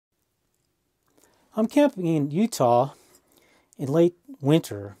I'm camping in Utah in late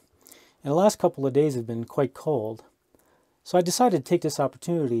winter, and the last couple of days have been quite cold. So I decided to take this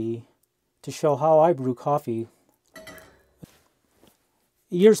opportunity to show how I brew coffee.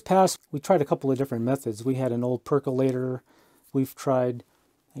 Years past, we tried a couple of different methods. We had an old percolator. We've tried,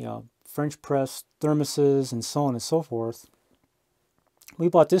 French press thermoses and so on and so forth. We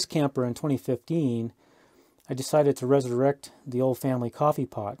bought this camper in 2015. I decided to resurrect the old family coffee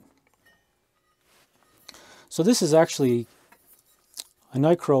pot. So this is actually a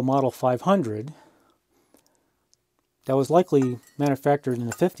Nico Model 500 that was likely manufactured in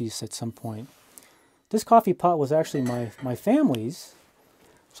the 50s at some point. This coffee pot was actually my family's.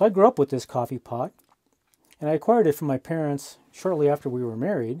 So I grew up with this coffee pot, and I acquired it from my parents shortly after we were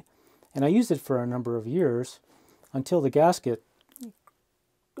married, and I used it for a number of years until the gasket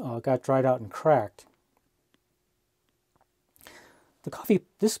got dried out and cracked.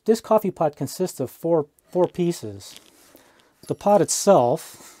 This coffee pot consists of four pieces. The pot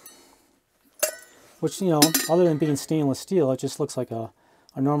itself, which, other than being stainless steel, it just looks like a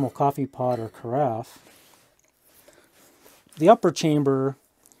normal coffee pot or carafe. The upper chamber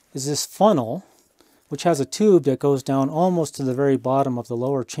is this funnel, which has a tube that goes down almost to the very bottom of the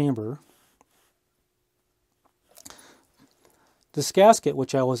lower chamber. This gasket,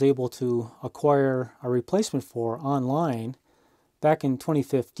 which I was able to acquire a replacement for online back in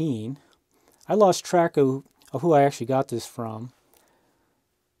 2015, I lost track of who I actually got this from.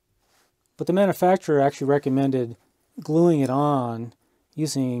 But the manufacturer actually recommended gluing it on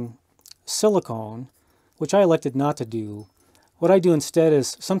using silicone, which I elected not to do. What I do instead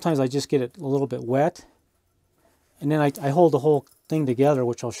is sometimes I just get it a little bit wet, and then I hold the whole thing together,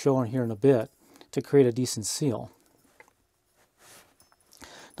 which I'll show here in a bit, to create a decent seal.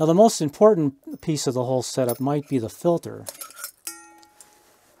 Now the most important piece of the whole setup might be the filter.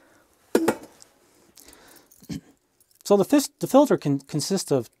 So the filter can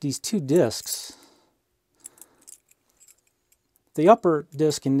consist of these two discs. The upper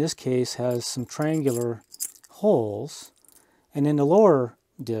disc in this case has some triangular holes, and then the lower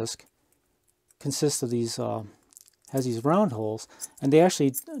disc consists of these, has these round holes, and they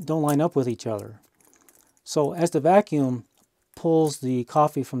actually don't line up with each other. So as the vacuum pulls the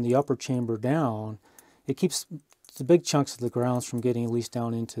coffee from the upper chamber down, it keeps the big chunks of the grounds from getting at least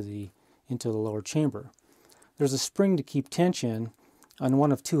down into the lower chamber. There's a spring to keep tension on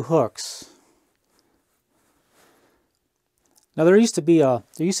one of two hooks. Now there used to be a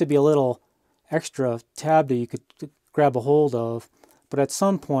little extra tab that you could grab a hold of, but at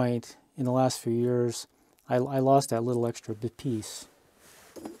some point in the last few years, I lost that little extra piece.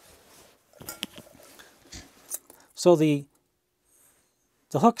 So the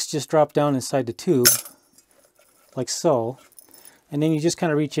hooks just drop down inside the tube, like so, and then you just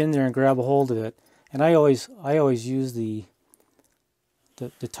kind of reach in there and grab a hold of it. And I always use the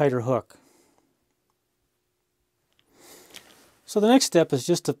tighter hook. So the next step is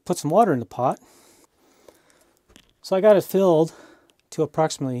just to put some water in the pot. So I got it filled to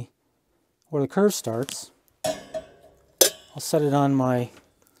approximately where the curve starts. I'll set it on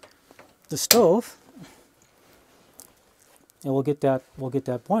the stove, and we'll get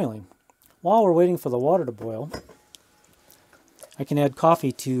that boiling. While we're waiting for the water to boil, I can add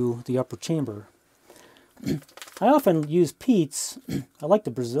coffee to the upper chamber. I often use peats. I like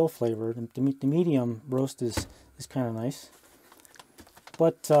the Brazil flavor. The medium roast is kind of nice.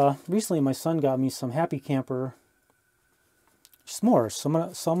 But recently my son got me some Happy Camper s'mores,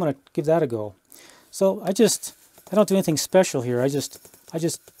 so I'm gonna give that a go. So I don't do anything special here. I just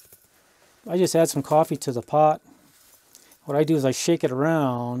add some coffee to the pot. What I do is I shake it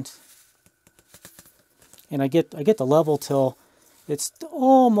around, and I get the level till it's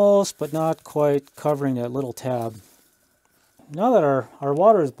almost but not quite covering that little tab. Now that our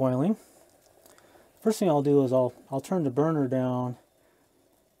water is boiling, first thing I'll do is I'll turn the burner down.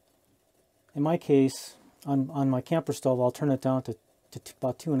 In my case, on my camper stove, I'll turn it down to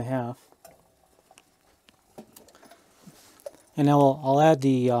about 2.5. And now I'll add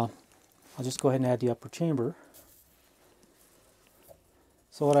I'll just go ahead and add the upper chamber.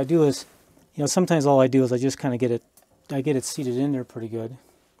 So what I do is, sometimes all I do is I just kind of get it seated in there pretty good.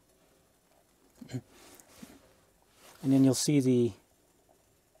 And then you'll see the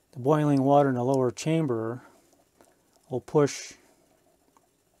boiling water in the lower chamber will push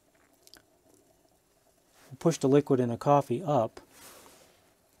the liquid in the coffee up.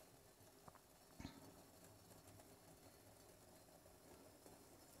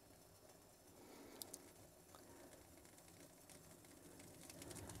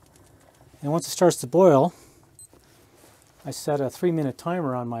 And once it starts to boil, I set a 3-minute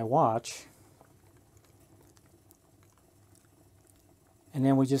timer on my watch. And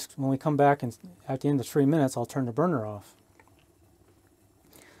then when we come back and at the end of 3 minutes, I'll turn the burner off.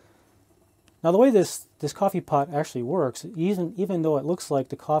 Now the way this coffee pot actually works, even though it looks like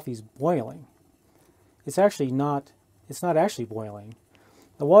the coffee's boiling, it's not actually boiling.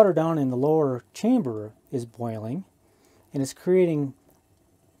 The water down in the lower chamber is boiling, and it's creating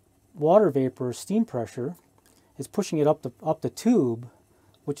water vapor, steam pressure. It's pushing it up the tube,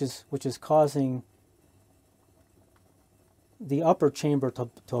 which is causing the upper chamber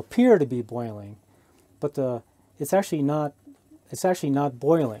to appear to be boiling, but it's actually not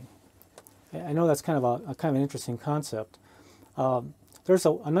boiling. I know that's kind of an interesting concept. There's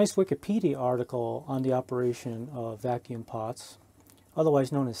a nice Wikipedia article on the operation of vacuum pots,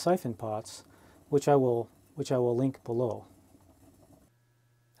 otherwise known as siphon pots, which I will link below.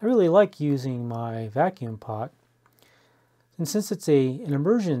 I really like using my vacuum pot, and since it's an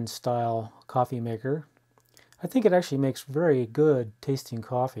immersion style coffee maker, I think it actually makes very good tasting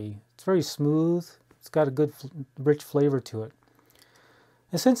coffee. It's very smooth, it's got a good rich flavor to it.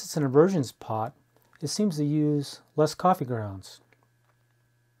 And since it's an immersion pot, it seems to use less coffee grounds.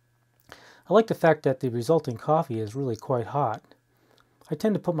 I like the fact that the resulting coffee is really quite hot. I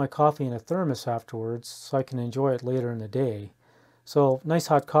tend to put my coffee in a thermos afterwards so I can enjoy it later in the day. So nice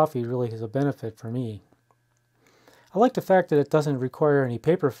hot coffee really is a benefit for me. I like the fact that it doesn't require any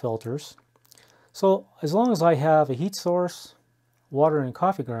paper filters. So as long as I have a heat source, water, and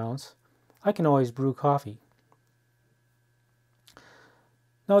coffee grounds, I can always brew coffee.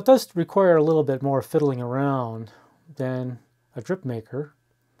 Now it does require a little bit more fiddling around than a drip maker,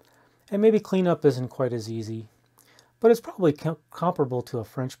 and maybe cleanup isn't quite as easy, but it's probably comparable to a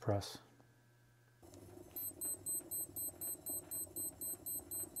French press.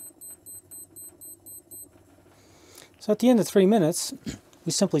 So at the end of 3 minutes,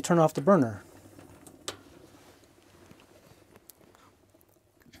 we simply turn off the burner.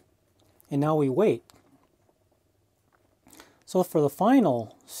 And now we wait. So for the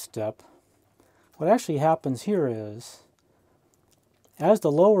final step, what actually happens here is, as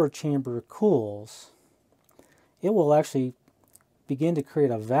the lower chamber cools, it will actually begin to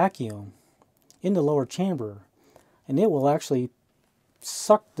create a vacuum in the lower chamber, and it will actually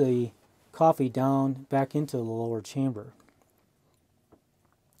suck the coffee down back into the lower chamber.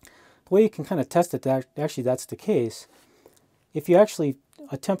 The way you can kind of test it that actually that's the case, if you actually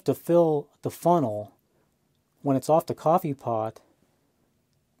attempt to fill the funnel when it's off the coffee pot,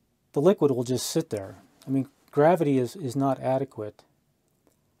 the liquid will just sit there. I mean, gravity is not adequate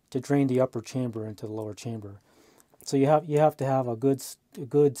to drain the upper chamber into the lower chamber. So you have to have a good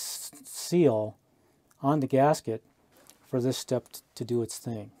seal on the gasket for this step to do its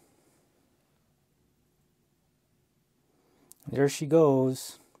thing. There she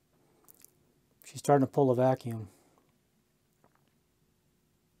goes. She's starting to pull a vacuum.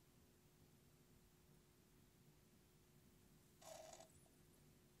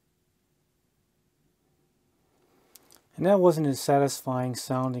 And that wasn't as satisfying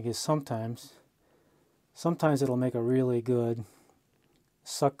sounding as sometimes. Sometimes it'll make a really good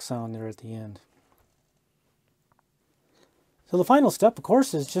suck sound there at the end. So the final step, of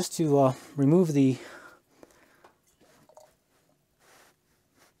course, is just to remove the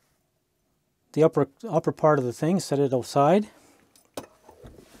upper part of the thing, set it aside,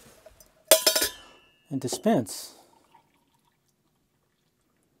 and dispense.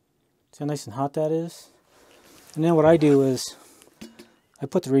 See how nice and hot that is? And then what I do is I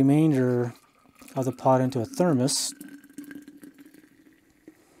put the remainder of the pot into a thermos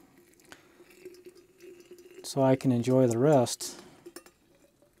so I can enjoy the rest.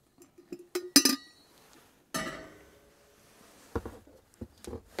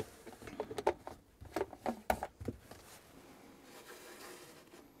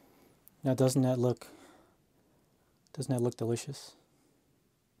 Now doesn't that look delicious?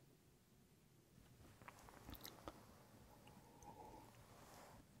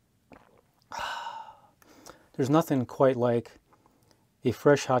 There's nothing quite like a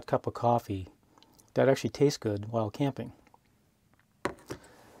fresh hot cup of coffee that actually tastes good while camping.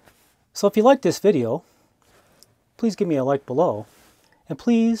 So if you like this video, please give me a like below, and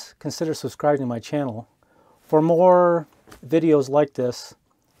please consider subscribing to my channel for more videos like this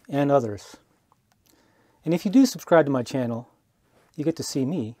and others. And if you do subscribe to my channel, you get to see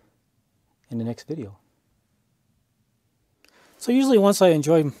me in the next video. So usually once I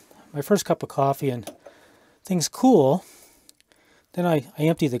enjoy my first cup of coffee and things cool, then I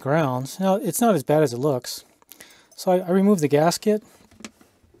empty the grounds. Now it's not as bad as it looks. So I remove the gasket.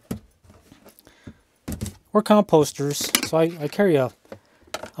 We're composters, so I carry a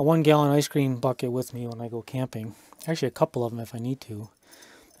 1 gallon ice cream bucket with me when I go camping. Actually a couple of them if I need to.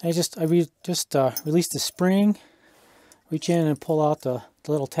 I just release the spring, reach in and pull out the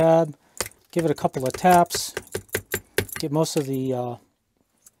little tab, give it a couple of taps, get most of the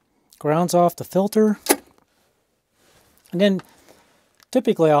grounds off the filter, and then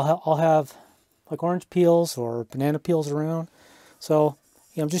typically I'll have like orange peels or banana peels around. So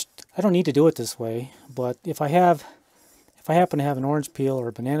I don't need to do it this way, but if I happen to have an orange peel or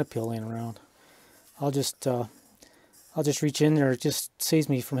a banana peel laying around, I'll just reach in there. It just saves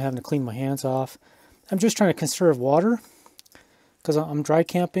me from having to clean my hands off. I'm just trying to conserve water because I'm dry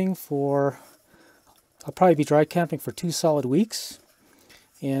camping for, I'll probably be dry camping for 2 solid weeks,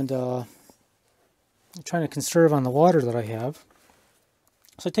 and I'm trying to conserve on the water that I have.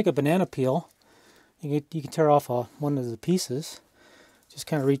 So I take a banana peel. You can tear off one of the pieces. Just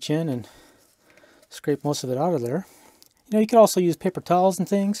kind of reach in and scrape most of it out of there. You could also use paper towels and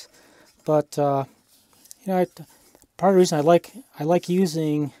things, but part of the reason I like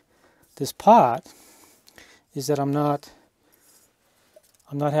using this pot is that I'm not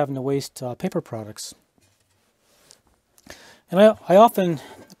having to waste paper products. And I often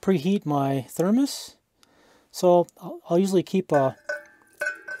preheat my thermos, so I'll usually keep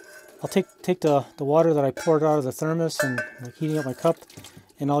I'll take the water that I poured out of the thermos and like heating up my cup,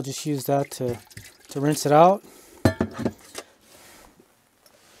 and I'll just use that to rinse it out.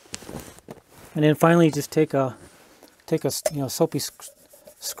 And then finally just take a soapy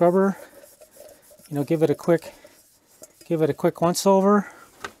scrubber, give it a quick once over.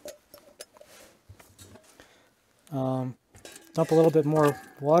 Dump a little bit more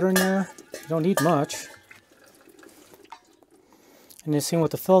water in there. You don't need much. And then same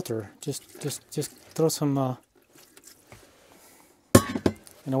with the filter. Just throw some,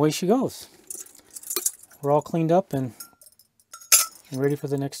 and away she goes. We're all cleaned up and ready for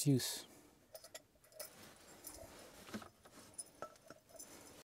the next use.